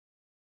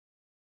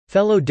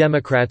Fellow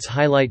Democrats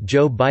highlight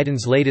Joe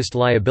Biden's latest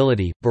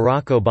liability,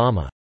 Barack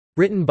Obama.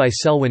 Written by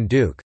Selwyn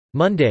Duke.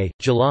 Monday,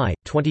 July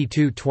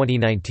 22,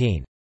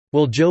 2019.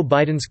 Will Joe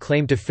Biden's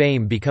claim to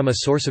fame become a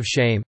source of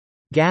shame?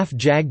 Gaff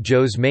Jag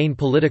Joe's main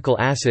political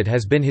asset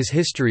has been his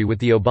history with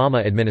the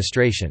Obama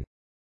administration.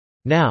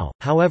 Now,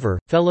 however,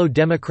 fellow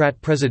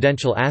Democrat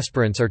presidential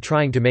aspirants are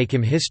trying to make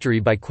him history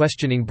by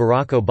questioning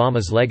Barack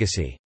Obama's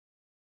legacy.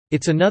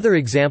 It's another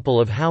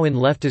example of how in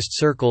leftist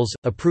circles,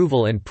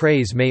 approval and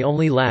praise may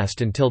only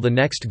last until the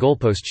next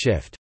goalpost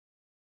shift.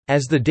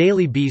 As the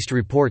Daily Beast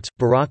reports,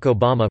 Barack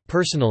Obama,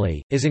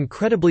 personally, is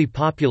incredibly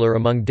popular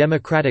among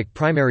Democratic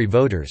primary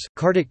voters.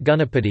 Kartik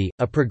Ganapathy,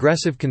 a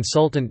progressive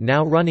consultant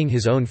now running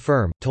his own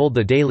firm, told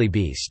the Daily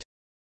Beast.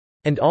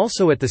 And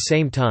also at the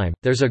same time,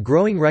 there's a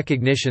growing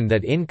recognition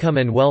that income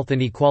and wealth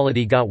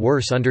inequality got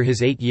worse under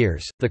his 8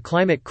 years, the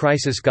climate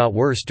crisis got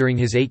worse during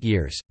his 8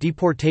 years,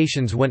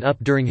 deportations went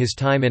up during his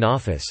time in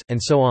office,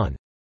 and so on.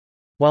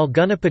 While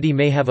Ganapathy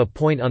may have a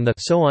point on the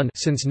so on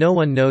since no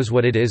one knows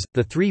what it is,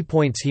 the 3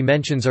 points he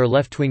mentions are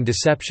left-wing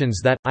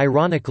deceptions that,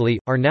 ironically,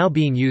 are now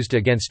being used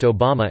against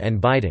Obama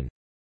and Biden.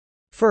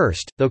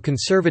 First, though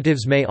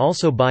conservatives may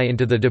also buy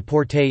into the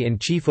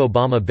deportee-in-chief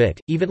Obama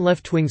bit, even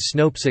left-wing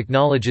Snopes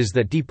acknowledges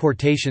that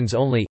deportations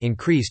only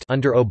increased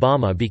under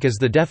Obama because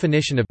the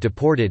definition of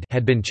deported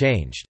had been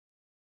changed.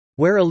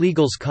 Where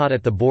illegals caught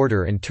at the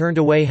border and turned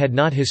away had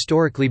not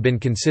historically been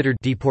considered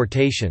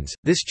deportations,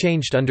 this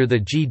changed under the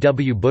G.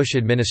 W. Bush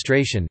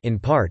administration. In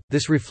part,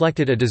 this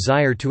reflected a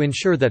desire to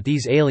ensure that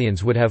these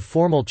aliens would have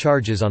formal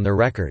charges on their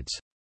records.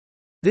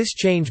 This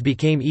change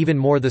became even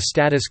more the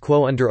status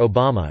quo under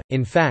Obama.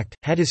 In fact,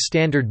 had his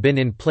standard been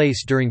in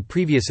place during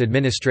previous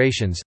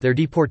administrations, their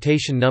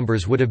deportation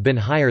numbers would have been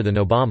higher than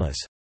Obama's.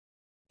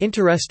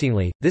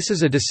 Interestingly, this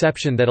is a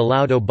deception that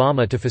allowed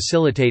Obama to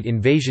facilitate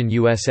Invasion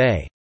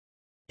USA.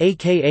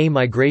 aka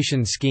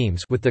migration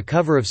schemes, with the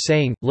cover of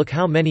saying, "Look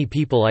how many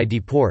people I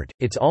deport."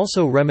 It's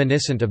also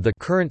reminiscent of the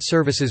current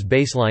services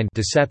baseline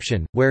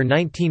deception, where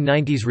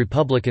 1990s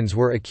Republicans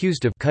were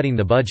accused of cutting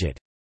the budget.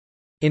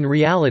 In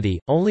reality,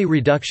 only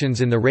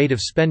reductions in the rate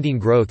of spending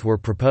growth were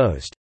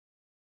proposed.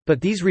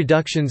 But these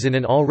reductions in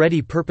an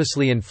already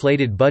purposely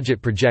inflated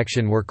budget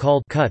projection were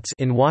called cuts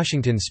in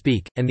Washington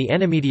speak, and the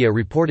Media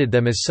reported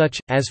them as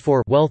such. As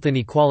for wealth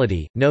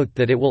inequality, note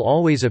that it will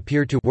always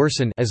appear to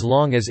worsen as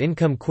long as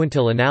income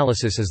quintile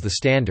analysis is the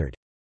standard.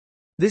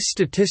 This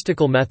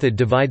statistical method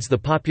divides the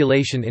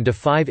population into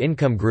 5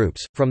 income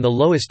groups, from the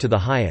lowest to the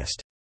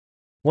highest.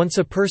 Once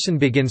a person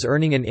begins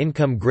earning an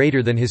income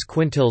greater than his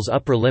quintile's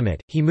upper limit,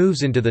 he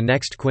moves into the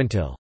next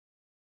quintile.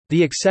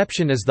 The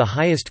exception is the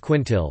highest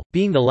quintile,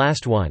 being the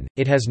last one,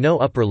 it has no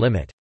upper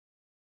limit.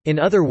 In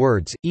other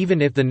words,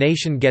 even if the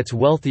nation gets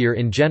wealthier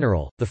in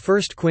general, the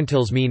first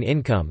quintile's mean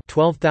income,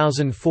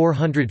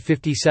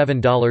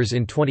 $12,457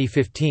 in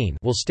 2015,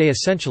 will stay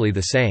essentially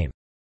the same.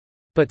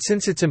 But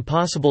since it's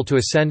impossible to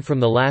ascend from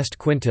the last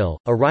quintile,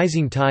 a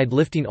rising tide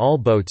lifting all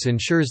boats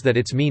ensures that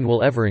its mean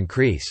will ever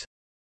increase.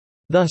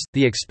 Thus,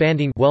 the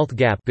expanding wealth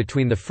gap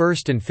between the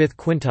first and fifth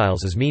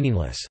quintiles is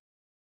meaningless.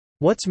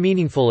 What's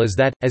meaningful is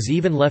that, as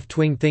even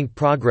left-wing Think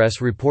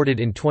Progress reported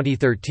in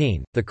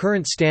 2013, the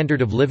current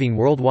standard of living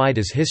worldwide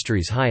is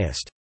history's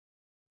highest.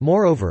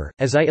 Moreover,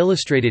 as I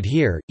illustrated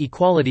here,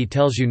 equality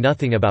tells you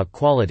nothing about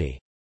quality.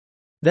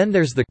 Then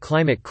there's the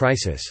climate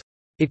crisis.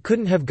 It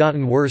couldn't have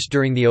gotten worse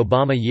during the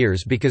Obama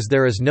years because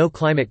there is no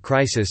climate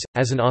crisis,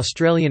 as an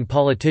Australian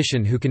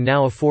politician who can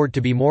now afford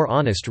to be more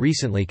honest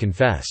recently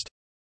confessed.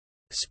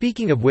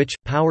 Speaking of which,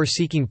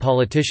 power-seeking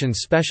politicians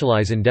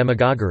specialize in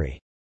demagoguery.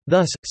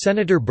 Thus,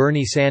 Senator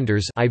Bernie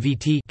Sanders'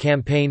 IVT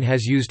campaign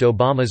has used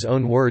Obama's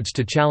own words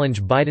to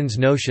challenge Biden's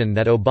notion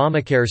that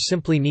Obamacare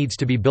simply needs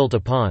to be built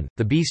upon,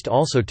 the Beast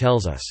also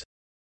tells us.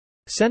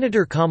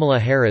 Senator Kamala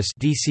Harris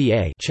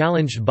DCA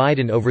challenged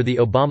Biden over the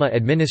Obama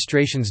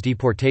administration's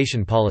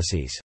deportation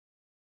policies.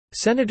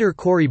 Senator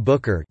Cory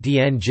Booker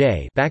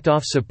DNJ backed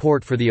off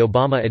support for the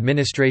Obama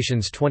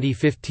administration's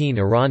 2015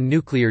 Iran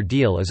nuclear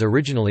deal as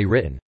originally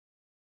written.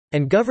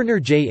 And Governor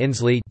Jay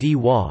Inslee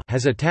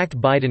has attacked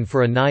Biden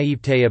for a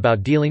naivete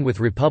about dealing with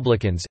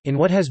Republicans, in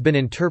what has been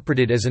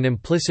interpreted as an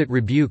implicit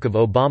rebuke of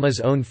Obama's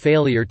own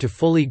failure to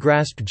fully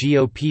grasp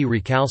GOP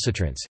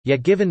recalcitrance.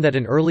 Yet given that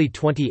an early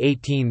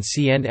 2018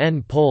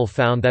 CNN poll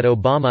found that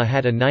Obama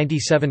had a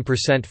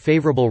 97%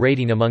 favorable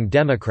rating among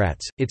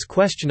Democrats, it's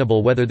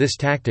questionable whether this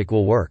tactic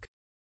will work.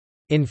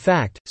 In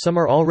fact, some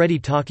are already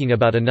talking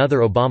about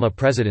another Obama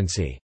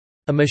presidency.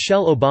 A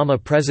Michelle Obama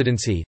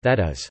presidency, that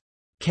is.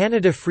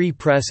 Canada Free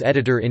Press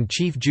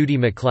editor-in-chief Judy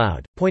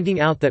McLeod, pointing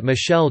out that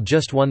Michelle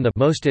just won the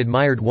Most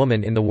Admired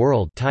Woman in the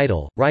World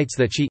title, writes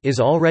that she is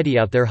already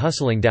out there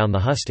hustling down the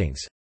hustings.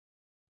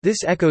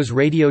 This echoes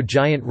radio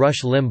giant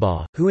Rush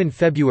Limbaugh, who in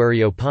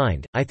February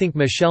opined, "I think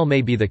Michelle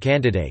may be the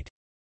candidate."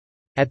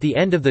 At the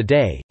end of the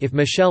day, if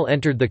Michelle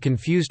entered the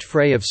confused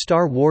fray of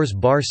Star Wars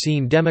bar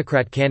scene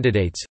Democrat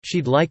candidates,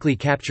 she'd likely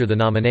capture the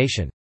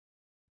nomination.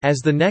 As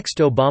the next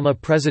Obama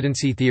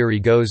presidency theory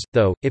goes,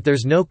 though, if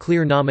there's no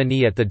clear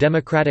nominee at the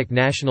Democratic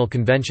National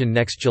Convention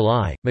next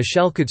July,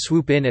 Michelle could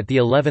swoop in at the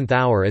 11th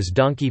hour as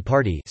donkey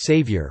party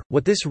savior.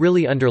 What this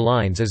really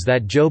underlines is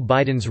that Joe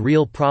Biden's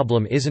real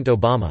problem isn't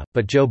Obama,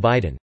 but Joe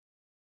Biden.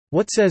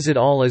 What says it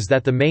all is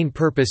that the main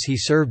purpose he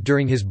served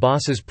during his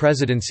boss's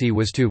presidency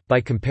was to,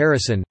 by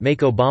comparison, make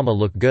Obama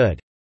look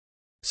good.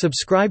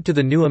 Subscribe to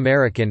The New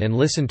American and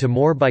listen to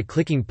more by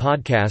clicking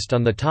podcast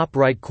on the top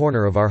right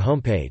corner of our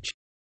homepage.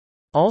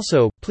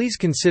 Also, please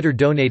consider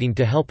donating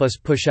to help us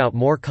push out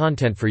more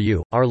content for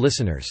you, our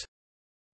listeners.